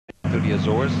the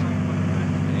Azores.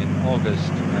 In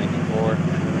August '94,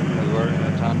 we were in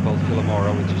a town called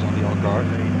Villamoura, which is on the Algarve,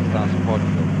 south of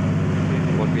Portugal.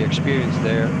 What we experienced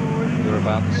there, we're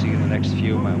about to see in the next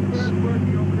few moments.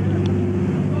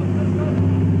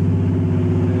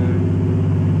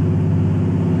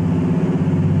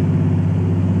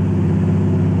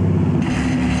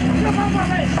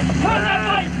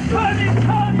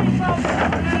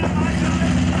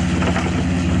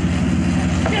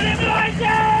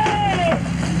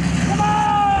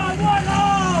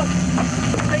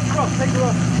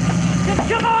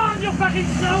 Come on, you're fucking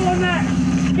slow on that!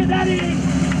 Get that in!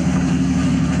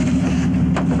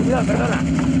 Cuidado, perdona.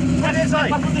 Get inside!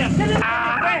 Get in!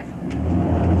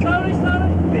 Slowly, slowly!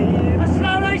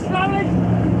 Slowly, slowly!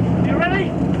 You ready?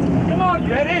 Come on!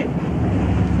 You ready?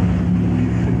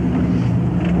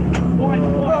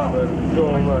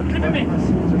 Give me!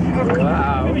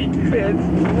 Wow, it's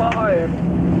flying.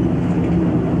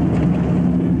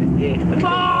 Come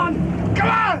on! Come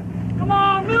on! Come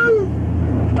on, move!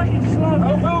 Fucking slow!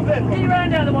 Oh, move it! Get your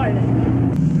hand out of the way then.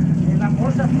 La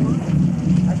cosa,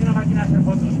 hay una máquina de hacer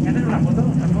fotos. ¿Me haces una foto?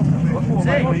 Sí.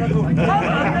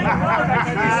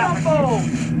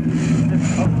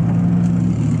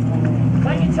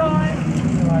 Take your time.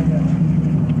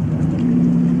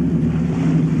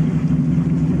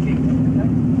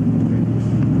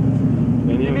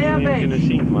 Kunnen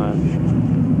zien, maar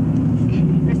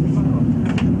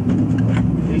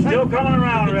he's still coming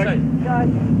around, Rick.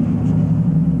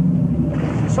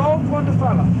 Solve one to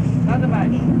follow. Down the back.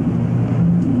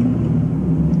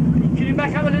 Can you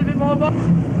back up a little bit more, Bob?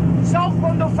 Solve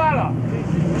one to follow.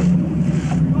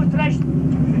 Good trash.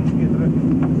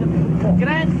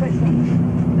 Grand fish.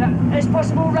 It's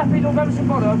possible rapid or vamos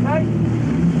fora, okay?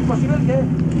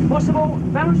 Possible,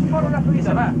 vamos fora rapid.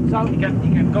 So you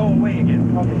can go away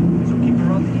again. Okay. So keep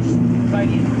her on this side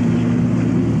in.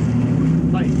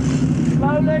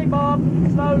 Slowly, Bob.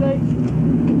 Slowly.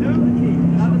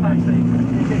 Down the back side.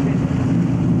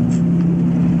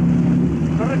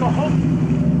 Gotta go home.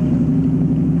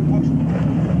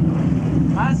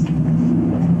 Pass.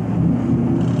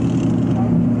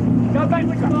 Go back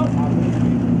with the Bob.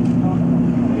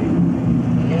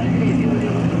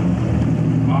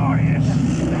 Oh yes.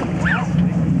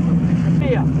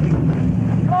 Here.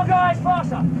 Come on guys,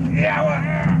 faster. Yeah, well.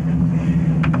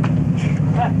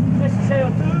 This is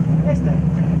CO2. Este.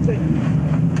 Sí.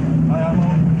 I am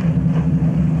on.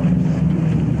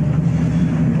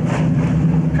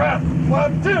 Cut.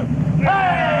 1, 2.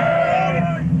 Hey!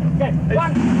 Okay,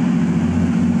 1.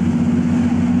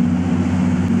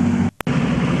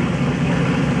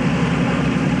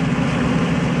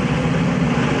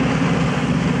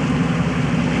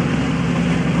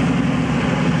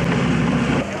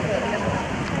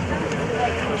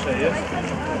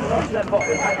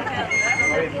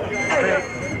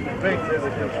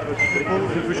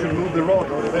 If we should move the road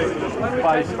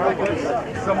by strikers.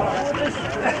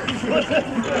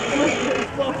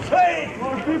 Hey!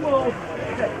 More people!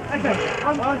 Okay,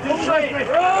 1, 2, 3.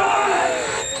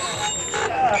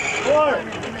 Four.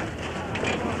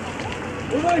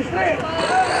 We're going straight.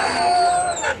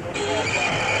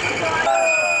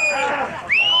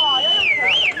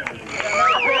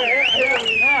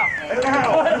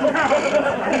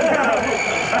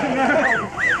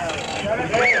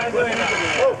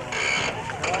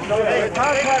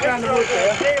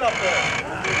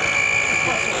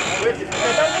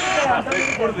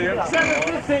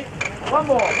 One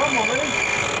more, ready?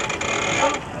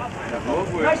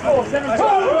 Nice ball, 7-2.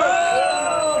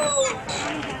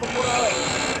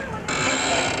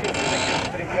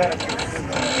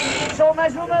 Show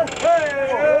measurement.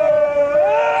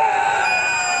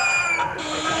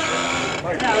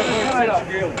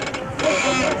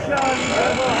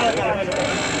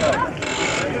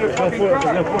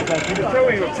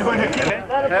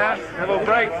 Yeah, a little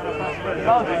break.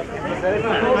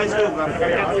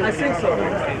 I think so.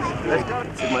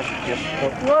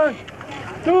 1,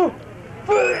 2,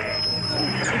 3.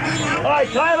 Alright,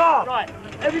 time off. Right.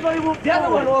 Everybody walk the other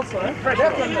one also, eh?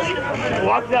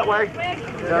 Walk that way.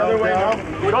 The other way now.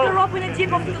 Put the rope in the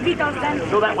tip of the vitals then.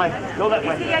 Go that way. Go that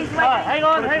way. Alright, hang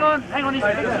on. He's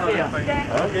here.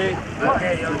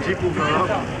 Okay. The jeep will go up.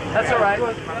 That's alright.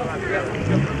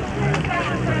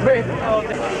 Wait.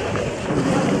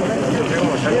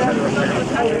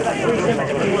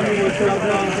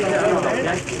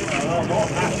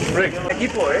 Rick.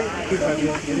 Equipo, eh?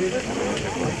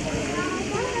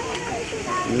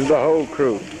 This is the whole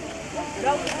crew.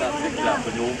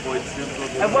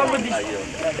 And one with his,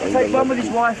 take one with his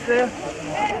wife there.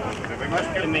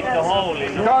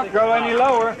 Can't go any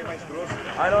lower.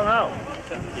 I don't know.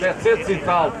 That's it, it's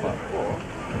alpha.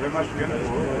 You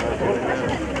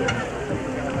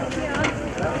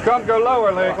can't go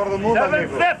lower, Lee.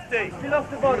 750, still off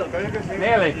the bottom.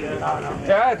 Nearly.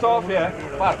 Yeah, it's off, yeah.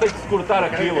 Maar het is scortare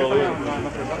kilo, Lee.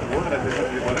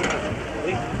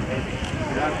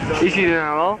 Is hij er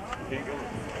nou al?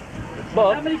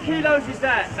 How many kilos is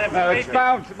that? No, it's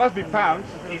pounds. It must be pounds.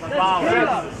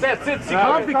 That's it. It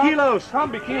can't be kilos.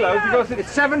 Can't be kilos because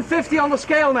it's 750 on the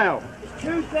scale now. It's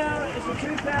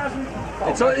 2,000.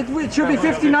 It should be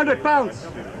 1,500 pounds.